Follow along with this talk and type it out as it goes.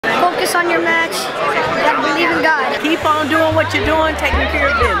focus on your match. You gotta believe in God. Keep on doing what you're doing, taking care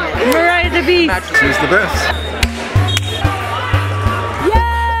of business. Mariah the Beast. She's the best.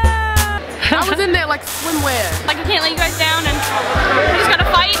 Yeah! I was in there like swimwear. Like I can't let you guys down and we just gotta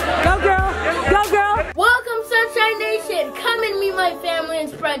fight. Go girl! Go girl! Welcome Sunshine Nation! Come and meet my family and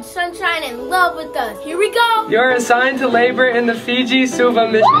spread sunshine and love with us. Here we go! You're assigned to labor in the Fiji Suva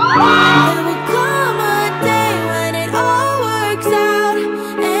mission. There will come a day when it all works out,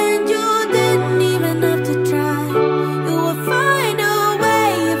 and you didn't even have to try. You will find a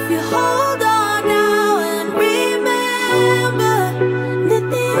way if you hold on now and remember that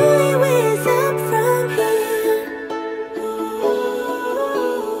the only way is up from here.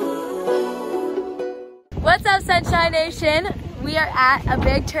 What's up, Sunshine Nation? We are at a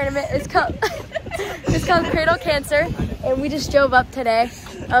big tournament. It's called Cradle Cancer, and we just drove up today.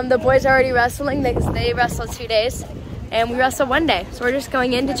 The boys are already wrestling. They wrestle 2 days, and we wrestle 1 day. So we're just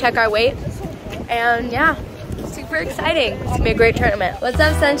going in to check our weight, and yeah, super exciting. It's gonna be a great tournament. What's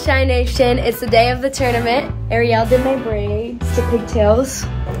up, Sunshine Nation? It's the day of the tournament. Ariel did my braids to pigtails.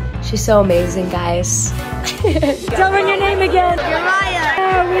 She's so amazing, guys. Tell her your name again. Mariah.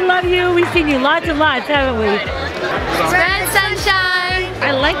 Oh, we love you. We've seen you lots and lots, haven't we? Spread sunshine.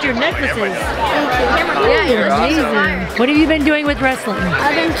 I liked your necklaces. Thank you. Yeah, you're amazing. What have you been doing with wrestling?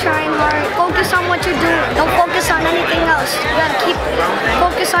 I've been trying hard. Focus on what you're doing. Don't focus on anything else. You gotta keep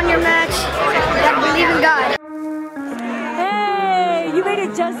focus on your match. You gotta believe in God. Hey, you made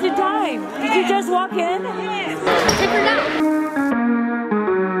it just in time. Did you just walk in? Take her down.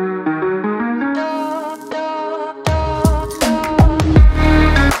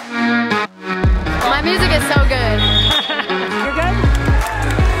 My music is so good. You're good?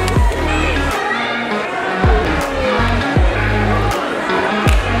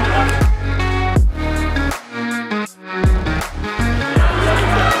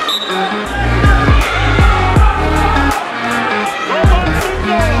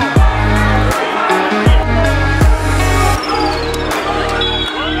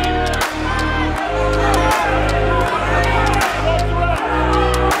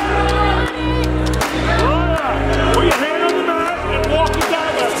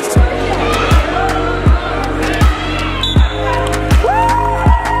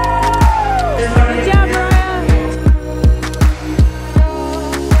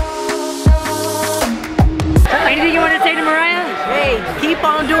 Anything you want to say to Mariah? Hey, keep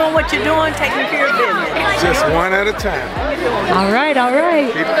on doing what you're doing, taking care of business. Just one at a time. All right, all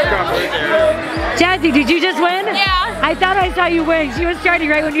right. Keep it coming. Jazzy, did you just win? Yeah. I thought I saw you win. She was starting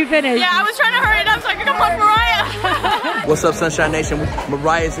right when you finished. Yeah, I was trying to hurry it up so I could come watch Mariah. What's up, Sunshine Nation?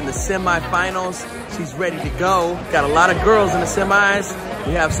 Mariah's in the semifinals. She's ready to go. Got a lot of girls in the semis.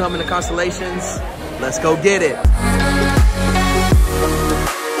 We have some in the constellations. Let's go get it.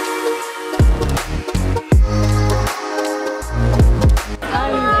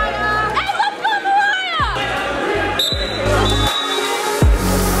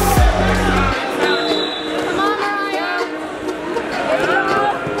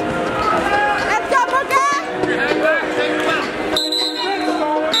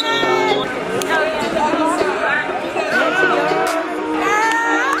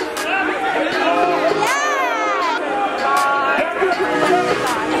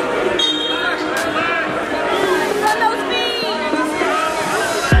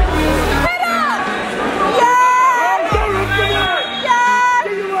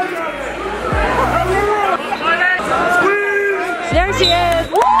 There she is.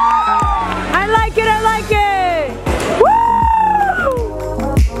 Woo! I like it, I like it. Woo!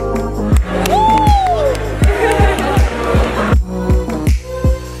 Woo!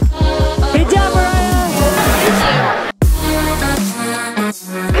 Good job, Mariah.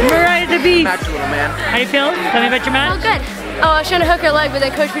 Mariah the Beast. Match with her, man. How you feel? Tell me about your match. Oh, good. Oh, I was trying to hook her leg, but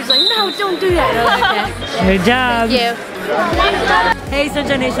then Coach was like, no, don't do that. And I was like, okay. Good job. Thank you. Hey,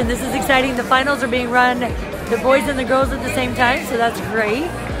 Sunshine Nation, this is exciting. The finals are being run, the boys and the girls at the same time, so that's great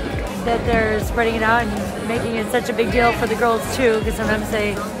that they're spreading it out and making it such a big deal for the girls too, because sometimes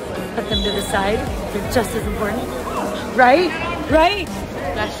they put them to the side. They're just as important. Right? Right?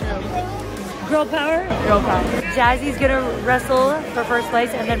 That's true. Girl power? Girl power. Jazzy's gonna wrestle for first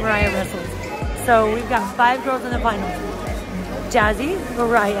place, and then Mariah wrestles. So we've got 5 girls in the finals. Jazzy,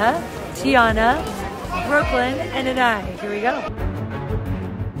 Mariah, Tiana, Brooklyn, and Anai. Here we go.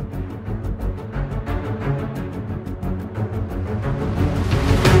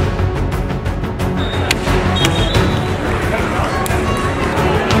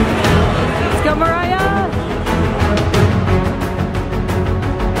 Let's go, Mariah!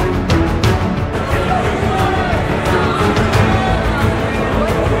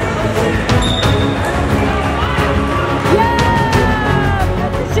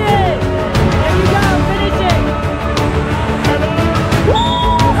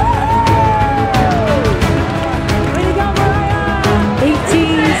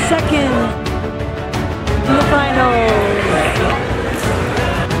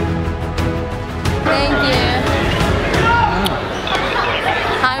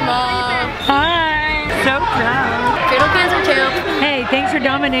 Thanks for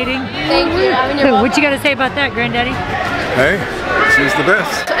dominating. Thank you. I mean, you're welcome. What you got to say about that, Granddaddy? Hey, she's the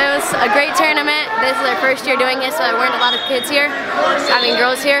best. It was a great tournament. This is our first year doing it, so there weren't a lot of kids here. I mean,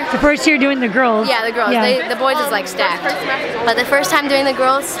 girls here. The first year doing the girls. Yeah, the girls. Yeah. The boys is like stacked. But the first time doing the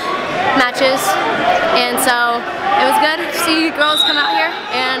girls matches, and so it was good to see girls come out here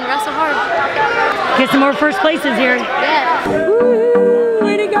and wrestle hard. Get some more first places here. Yeah. Woo!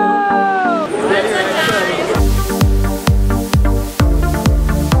 Way to go!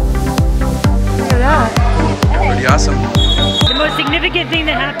 Look at that. Pretty awesome. The most significant thing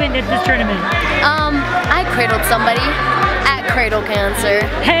that happened at this tournament. I cradled somebody at Cradle Cancer.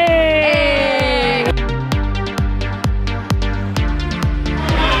 Hey!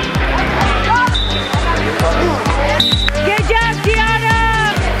 Good job,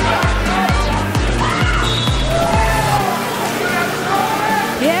 Tiana!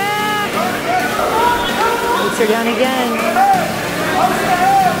 Yeah! Puts her down again.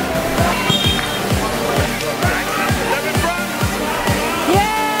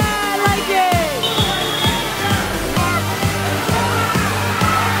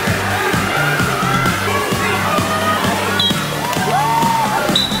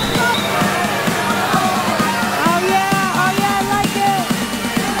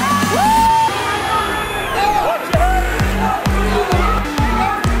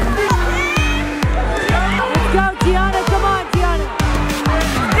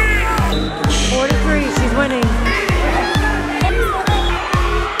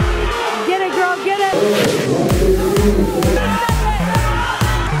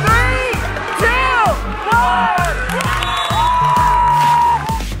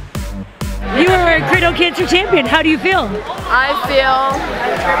 Cradle Cancer champion. How do you feel? I feel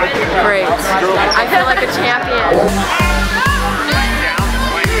great. I feel like a champion.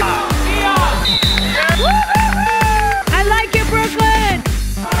 I like it, Brooklyn!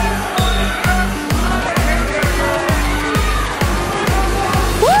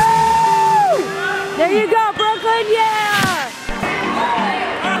 Woo! There you go, Brooklyn, yeah!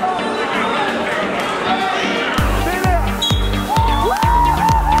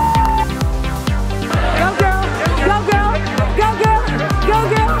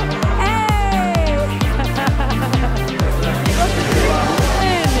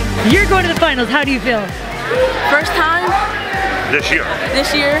 You're going to the finals. How do you feel? First time? This year.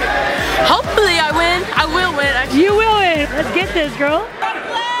 This year. Hopefully I win. I will win. Actually. You will win. Let's get this, girl.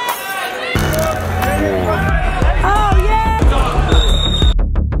 Oh, yeah.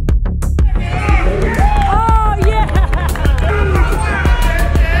 Oh, yeah.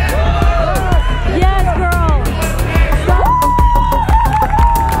 Yes, girl.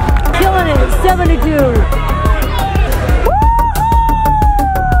 Killing it. 72.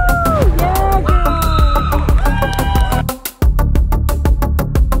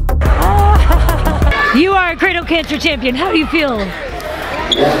 You are a Cradle Cancer champion. How do you feel?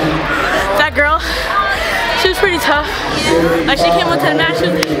 That girl, she was pretty tough. Like she came into the match, she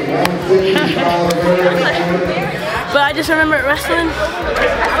was like, but I just remember wrestling.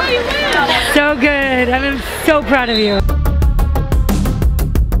 So good. I'm so proud of you.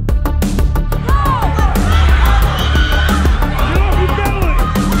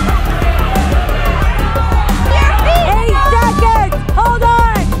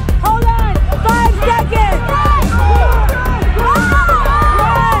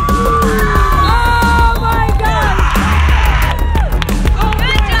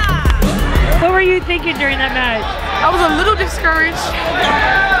 Thinking during that match? I was a little discouraged,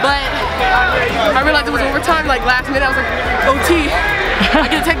 but I realized it was overtime, like last minute. I was like, OT, I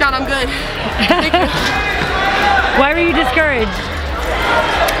get a takedown, I'm good. Thank you. Why were you discouraged?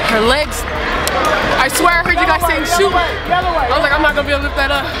 Her legs. I swear I heard you guys saying shoot. I was like, I'm not gonna be able to lift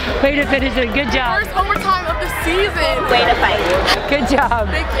that up. Way to finish it, good job. First overtime of the season. Way to fight. Good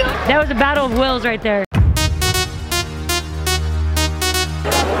job. Thank you. That was a battle of wills right there.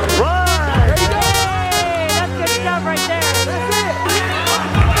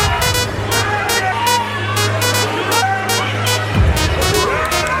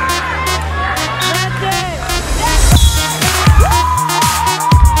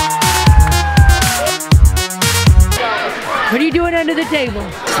 What are you doing under the table?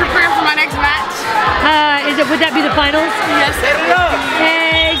 Just preparing for my next match. Would that be the finals? Yes.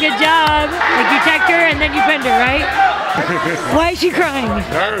 Hey, good job. Like you tagged her and then you pinned her, right? Why is she crying?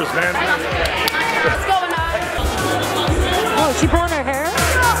 Nerves, man. What's going on? Oh, she pulling her hair?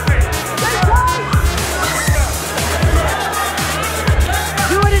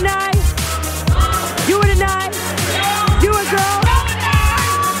 Do it tonight. Do it tonight. Do it, girl.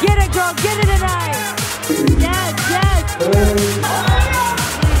 Get it, girl. Get it tonight. Yes, yes.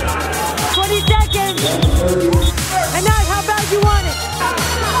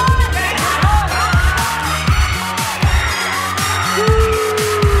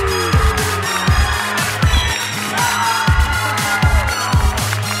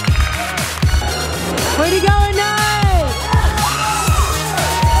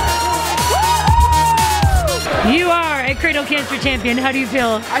 Cradle Cancer champion. How do you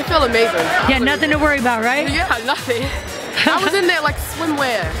feel? I feel amazing. Yeah, nothing to worry about, right? Yeah, nothing. I was in there like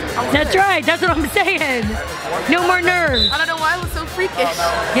swimwear. That's right, that's what I'm saying. No more nerves. I don't know why I was so freakish.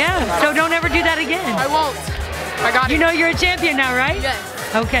 Yeah, so don't ever do that again. I won't. I got it. You know you're a champion now, right? Yes.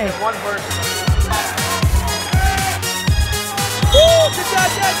 Okay. One person. Woo! Good job,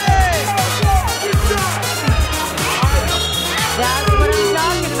 Jesse! That's what I'm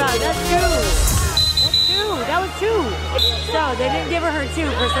talking about. That's two. That's two. That was two. So they didn't give her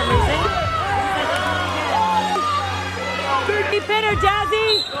two for some reason. Pin her,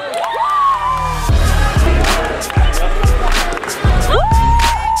 Jazzy.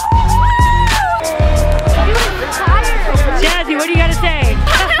 Jazzy, what do you got to say?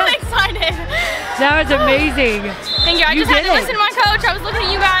 I'm really excited. That was amazing. Thank you. I just had to listen to my coach. I was looking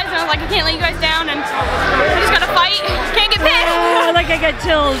at you guys and I was like, I can't let you guys down and I just gotta fight. Can't get pinned. Like I got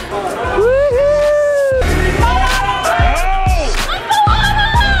chills.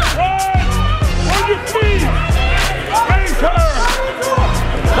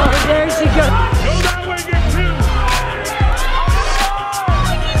 Oh, there she goes. Go that way, get two.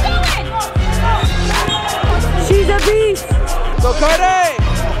 She's a beast. Go, Cardi!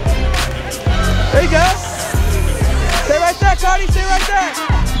 There you go. Stay right there, Cardi. Stay right there.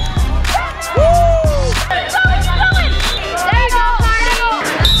 Woo! There you go,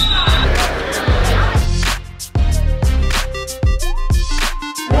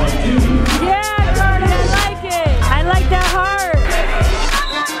 Yeah, Cardi, I like it. I like that heart.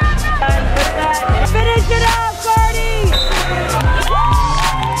 Finish it up, Cardi.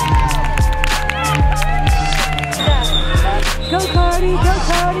 Go, Cardi, go,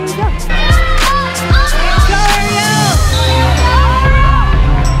 Cardi, go. Go, Ariel.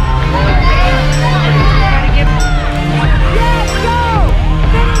 Yes, go.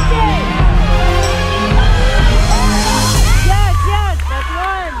 Finish it. Yes, yes, that's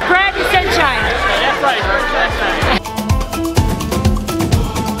one. Grab your sunshine.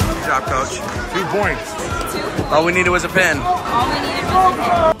 Good job, Coach. 2 points. All we needed was a pin.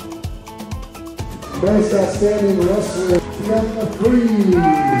 Best outstanding wrestler, number 3.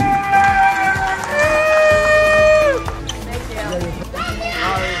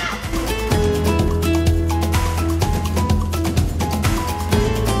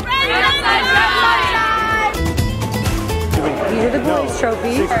 These are the boys'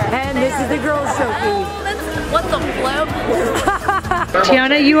 trophies, and this is the girls' trophy. What the flip?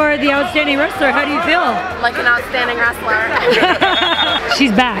 Tiana, you are the outstanding wrestler. How do you feel? Like an outstanding wrestler.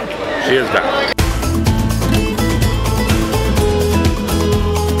 She's back. She is back.